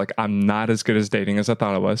invest. Like I'm not as good as dating as I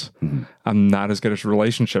thought I was. I'm not as good as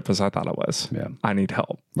relationship as I thought I was. Yeah. I need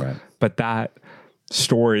help. Right. But that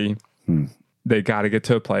story, they got to get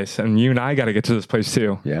to a place, and you and I got to get to this place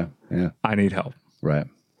too. Yeah. Yeah. I need help. Right.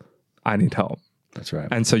 I need help. That's right.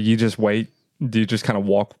 And so you just wait. Do you just kind of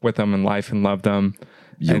walk with them in life and love them?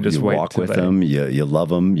 You wait walk till with them, you love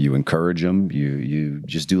them, you encourage them, you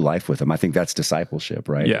just do life with them. I think that's discipleship,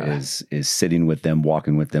 right? Yeah. Is sitting with them,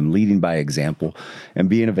 walking with them, leading by example, and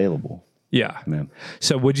being available. Yeah. Yeah.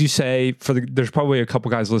 So would you say there's probably a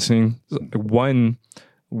couple guys listening. One,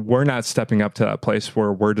 we're not stepping up to that place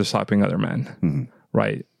where we're discipling other men,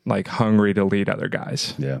 right? Like hungry to lead other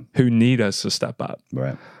guys who need us to step up.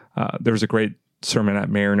 Right. There was a great sermon at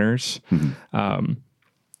Mariners.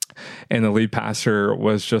 And the lead pastor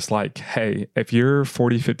was just like, hey, if you're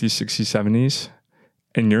 40, 50, 60, 70s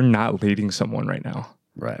and you're not leading someone right now,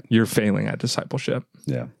 Right. you're failing at discipleship.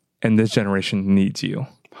 Yeah. And this generation needs you.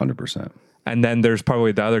 100%. And then there's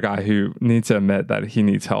probably the other guy who needs to admit that he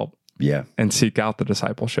needs help Yeah. and seek out the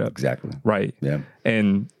discipleship. Exactly. Right. Yeah.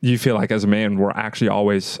 And you feel like as a man, we're actually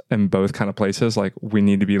always in both kind of places. Like we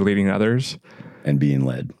need to be leading others. And being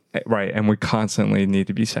led. Right. And we constantly need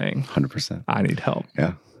to be saying, 100%. I need help.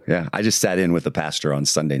 Yeah. Yeah. I just sat in with the pastor on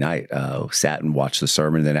Sunday night, sat and watched the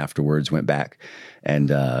sermon, and then afterwards went back.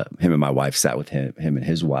 And him and my wife sat with him and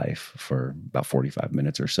his wife for about 45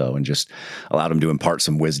 minutes or so, and just allowed him to impart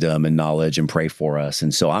some wisdom and knowledge and pray for us.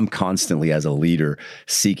 And so I'm constantly, as a leader,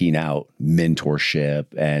 seeking out mentorship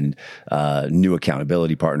and new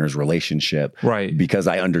accountability partners, relationship, Right. because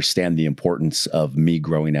I understand the importance of me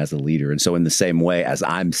growing as a leader. And so in the same way as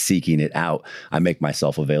I'm seeking it out, I make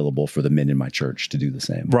myself available for the men in my church to do the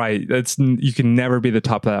same. Right. You can never be the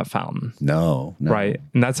top of that fountain. No. Right.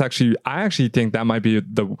 And that's I actually think that might be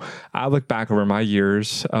I look back over my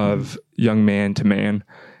years of young man to man,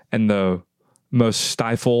 and the most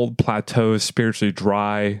stifled, plateaus, spiritually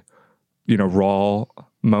dry, raw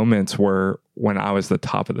moments were when I was the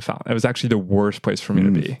top of the fountain. It was actually the worst place for me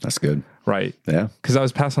to be. That's good. Right. Yeah. Because I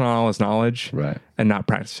was passing on all this knowledge Right. and not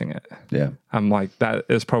practicing it. Yeah. I'm like, that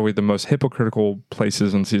is probably the most hypocritical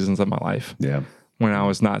places and seasons of my life. Yeah. When I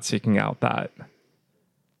was not seeking out that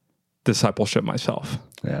discipleship myself.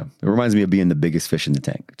 Yeah. It reminds me of being the biggest fish in the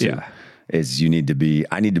tank too. Yeah. I need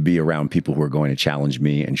to be around people who are going to challenge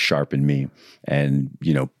me and sharpen me and,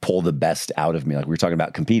 pull the best out of me. Like we were talking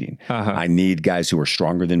about competing. I need guys who are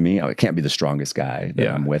stronger than me. I can't be the strongest guy that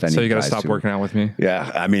I'm with. So you got to stop working out with me. Yeah.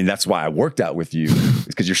 I mean, that's why I worked out with you. It's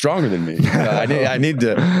because you're stronger than me. I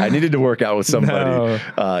needed to work out with somebody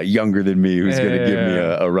younger than me who's going to give me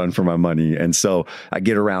a run for my money. And so I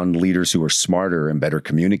get around leaders who are smarter and better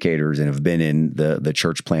communicators and have been in the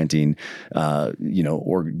church planting, or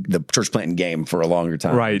the church planting game for a longer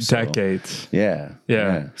time. Right. So, decades. Yeah.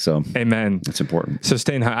 So amen. it's important. So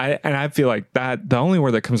staying high. I feel like that the only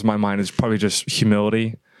word that comes to my mind is probably just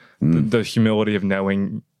humility. The humility of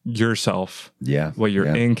knowing yourself, what you're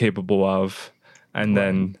incapable of. And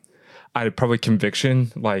then I'd probably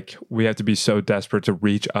conviction, like we have to be so desperate to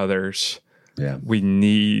reach others. Yeah.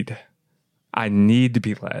 I need to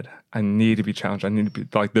be led. I need to be challenged. I need to be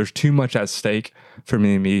like, there's too much at stake for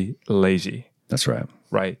me to be lazy. That's right.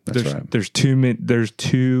 Right. There's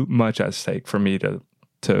too much at stake for me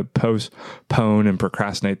to postpone and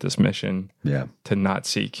procrastinate this mission. Yeah. To not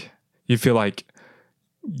seek. You feel like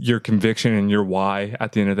your conviction and your why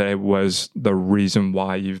at the end of the day was the reason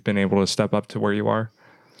why you've been able to step up to where you are?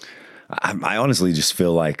 I honestly just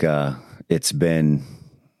feel like it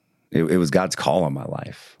was God's call on my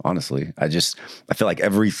life. Honestly, I feel like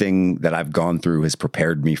everything that I've gone through has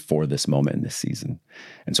prepared me for this moment in this season.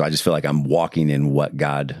 And so I just feel like I'm walking in what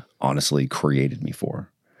God honestly created me for.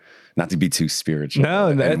 Not to be too spiritual.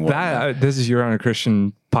 No, this is you're on a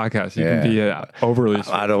Christian podcast. You can be overly.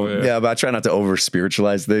 I don't. Yeah, but I try not to over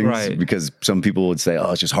spiritualize things, right? Because some people would say,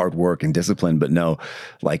 "Oh, it's just hard work and discipline." But no,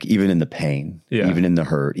 like even in the pain, even in the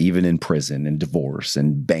hurt, even in prison and divorce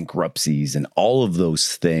and bankruptcies and all of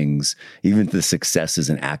those things, even the successes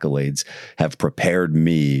and accolades have prepared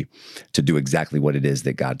me to do exactly what it is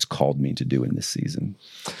that God's called me to do in this season.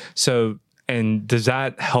 So. And does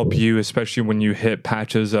that help you, especially when you hit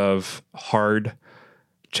patches of hard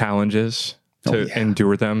challenges to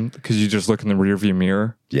endure them? Because you just look in the rearview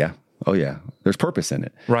mirror. Yeah. Oh, yeah. There's purpose in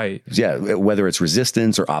it. Right. Yeah. Whether it's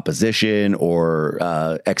resistance or opposition or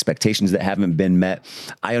expectations that haven't been met,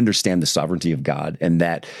 I understand the sovereignty of God and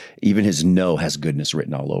that even his no has goodness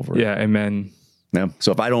written all over it. Yeah. Amen. Yeah.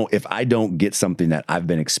 So if I don't get something that I've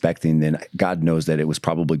been expecting, then God knows that it was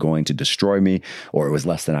probably going to destroy me or it was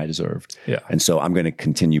less than I deserved. Yeah. And so I'm going to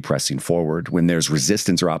continue pressing forward. When there's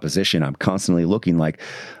resistance or opposition, I'm constantly looking like,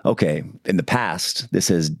 okay, in the past, this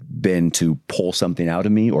has been to pull something out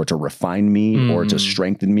of me or to refine me or to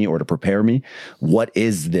strengthen me or to prepare me. What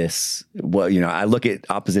is this? Well, I look at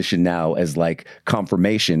opposition now as like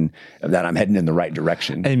confirmation that I'm heading in the right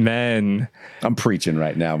direction. Amen. I'm preaching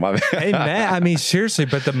right now. Amen. I mean, seriously,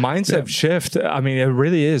 but the mindset shift, I mean, it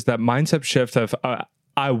really is that mindset shift of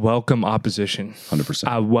I welcome opposition. 100%.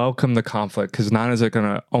 I welcome the conflict because not is it going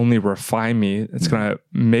to only refine me, it's going to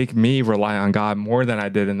make me rely on God more than I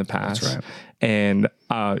did in the past. That's right. And,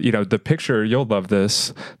 the picture, you'll love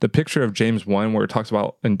this, the picture of James 1 where it talks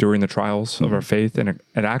about enduring the trials of our faith, and it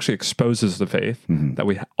actually exposes the faith that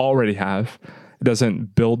we already have. It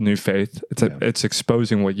doesn't build new faith. It's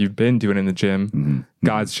exposing what you've been doing in the gym,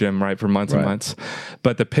 God's gym, right, for months and months.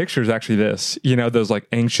 But the picture is actually this, those like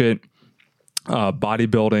ancient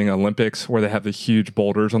bodybuilding Olympics where they have the huge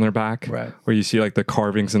boulders on their back, right, where you see like the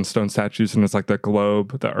carvings and stone statues and it's like the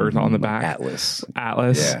globe, the earth on the back. Atlas.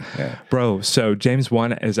 Yeah. Bro, so James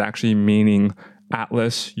 1 is actually meaning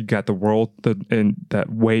Atlas. You got the world and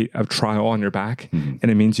that weight of trial on your back. And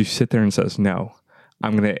it means you sit there and says, no,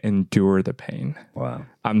 I'm going to endure the pain. Wow.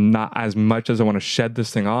 I'm not, as much as I want to shed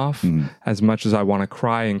this thing off, as much as I want to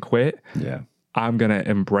cry and quit, I'm going to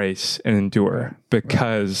embrace and endure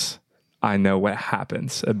because I know what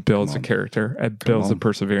happens. It builds a character. It builds the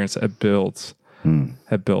perseverance. It builds.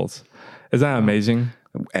 It builds. Is that amazing?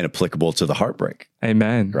 And applicable to the heartbreak.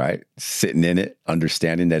 Amen. Right? Sitting in it,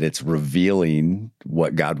 understanding that it's revealing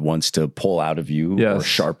what God wants to pull out of you or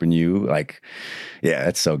sharpen you. Like, yeah,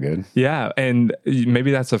 that's so good. Yeah. And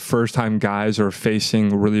maybe that's the first time guys are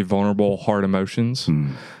facing really vulnerable, hard emotions,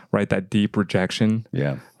 right? That deep rejection.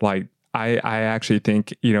 Yeah. Like, I actually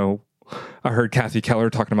think, I heard Kathy Keller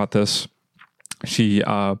talking about this. She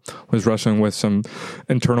was wrestling with some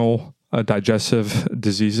internal digestive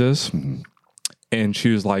diseases. And she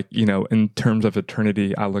was like, in terms of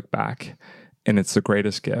eternity, I look back and it's the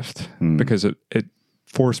greatest gift because it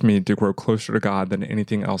forced me to grow closer to God than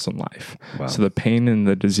anything else in life. Wow. So the pain and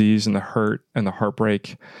the disease and the hurt and the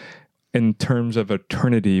heartbreak, in terms of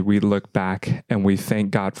eternity, we look back and we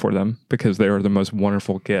thank God for them because they are the most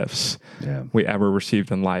wonderful gifts we ever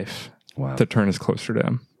received in life to turn us closer to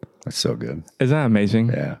Him. That's so good. Isn't that amazing?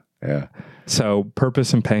 Yeah. So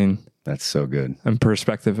purpose and pain. That's so good. And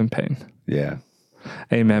perspective and pain. Yeah.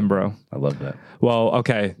 Amen, bro. I love that. Well,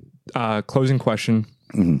 okay. Closing question.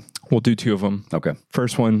 We'll do two of them. Okay.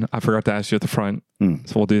 First one, I forgot to ask you at the front.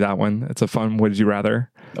 So we'll do that one. It's a fun, would you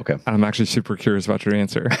rather? Okay. And I'm actually super curious about your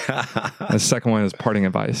answer. The second one is parting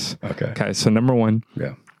advice. Okay. So number one.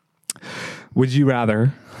 Yeah. Would you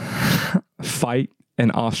rather fight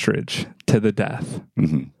an ostrich to the death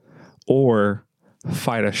or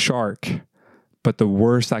fight a shark, but the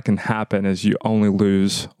worst that can happen is you only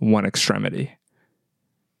lose one extremity?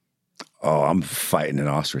 Oh, I'm fighting an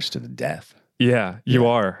ostrich to the death. Yeah, you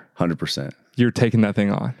are. 100%. You're taking that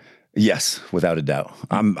thing on. Yes, without a doubt.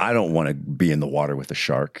 I don't want to be in the water with a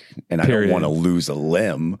shark, and Period. I don't want to lose a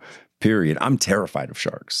limb. Period. I'm terrified of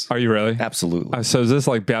sharks. Are you really? Absolutely. So is this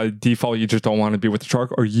like by default, you just don't want to be with the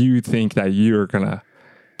shark, or you think that you're going to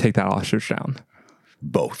take that ostrich down?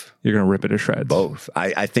 Both. You're going to rip it to shreds? Both.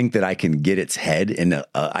 I think that I can get its head in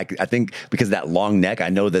I think because that long neck, I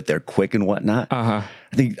know that they're quick and whatnot. Uh-huh.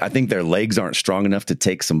 I think their legs aren't strong enough to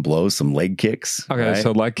take some blows, some leg kicks. Okay, right?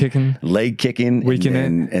 so leg kicking, Weaken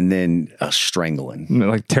it. and then strangling.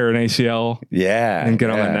 like tear an ACL. Yeah. And get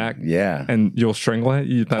on the neck. Yeah. And you'll strangle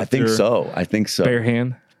it? I think so. Bare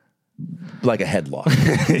hand? Like a headlock.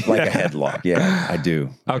 Like a headlock. Yeah, I do.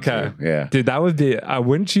 Okay. I do. Yeah. Dude, that would be,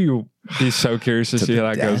 wouldn't you be so curious to see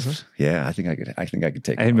how that goes? Yeah, I think I could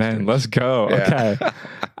take it. Hey man, let's go. Yeah. Okay.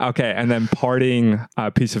 Okay. And then parting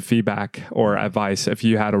piece of feedback or advice. If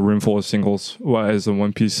you had a room full of singles, what is the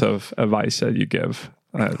one piece of advice that you give?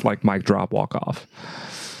 Like mic drop, walk off.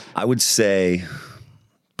 I would say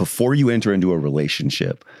before you enter into a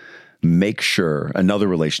relationship, make sure another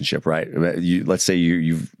relationship, right? Let's say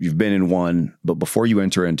you've been in one, but before you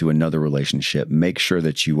enter into another relationship, make sure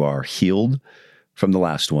that you are healed from the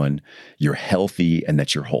last one, you're healthy, and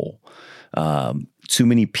that you're whole. Too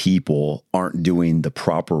many people aren't doing the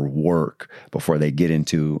proper work before they get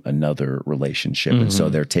into another relationship. And so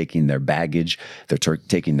they're taking their baggage, they're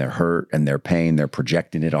taking their hurt and their pain, they're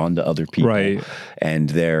projecting it onto other people. Right. And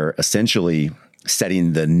they're essentially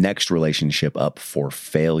setting the next relationship up for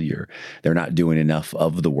failure. They're not doing enough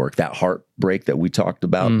of the work. That heartbreak that we talked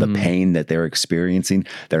about, the pain that they're experiencing,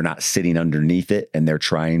 they're not sitting underneath it, and they're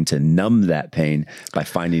trying to numb that pain by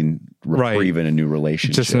finding reprieve in a new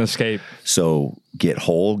relationship. Just an escape. So get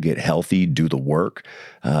whole, get healthy, do the work,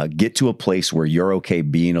 get to a place where you're okay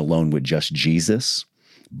being alone with just Jesus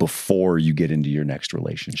before you get into your next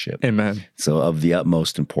relationship. Amen. So of the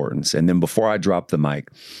utmost importance. And then before I drop the mic,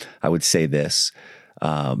 I would say this.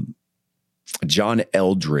 John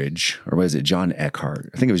Eldridge, or was it John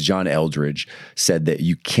Eckhart? I think it was John Eldridge said that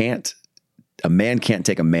a man can't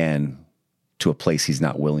take a man to a place he's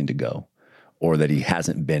not willing to go or that he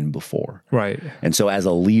hasn't been before. Right. And so as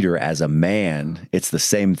a leader, as a man, it's the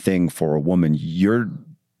same thing for a woman. You're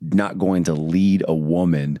not going to lead a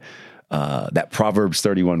woman that Proverbs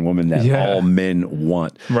 31 woman that all men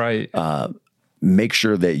want. Right. Make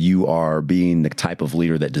sure that you are being the type of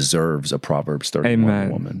leader that deserves a Proverbs 31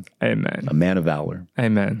 woman. Amen. A man of valor.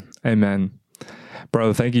 Amen. Amen.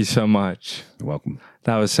 Bro, thank you so much. You're welcome.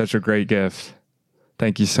 That was such a great gift.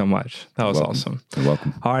 Thank you so much. That was awesome. You're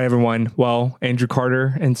welcome. All right, everyone. Well, Andrew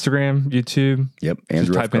Carter, Instagram, YouTube. Yep.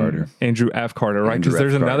 Andrew F. Carter. Andrew F. Carter, right? Because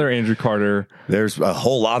there's another Andrew Carter. There's a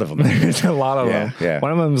whole lot of them. There's a lot of them. Yeah.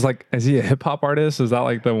 One of them is like, is he a hip hop artist? Is that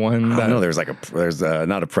like the one? I know there's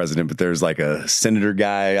not a president, but there's like a senator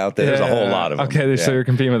guy out there. There's a whole lot of them. Okay. So you're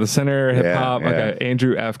competing with a senator, hip hop. Yeah. Okay.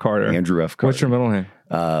 Andrew F. Carter. Andrew F. Carter. What's your middle name?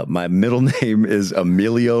 My middle name is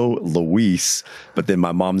Emilio Luis, but then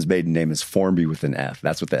my mom's maiden name is Formby with an F.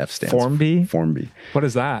 That's what the F stands Formby? for. Formby. What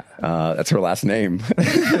is that? That's her last name. What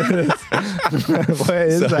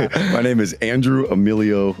is that? My name is Andrew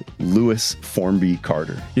Emilio Louis Formby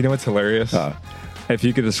Carter. You know what's hilarious? If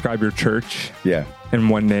you could describe your church in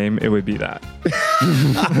one name, it would be that.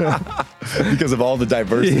 Because of all the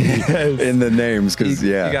diversity in the names. Because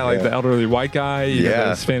you got like the elderly white guy, you got the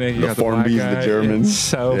Hispanic, you got the black guy. The Germans. It's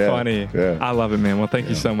so funny. Yeah. I love it, man. Well, thank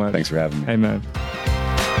you so much. Thanks for having me. Amen.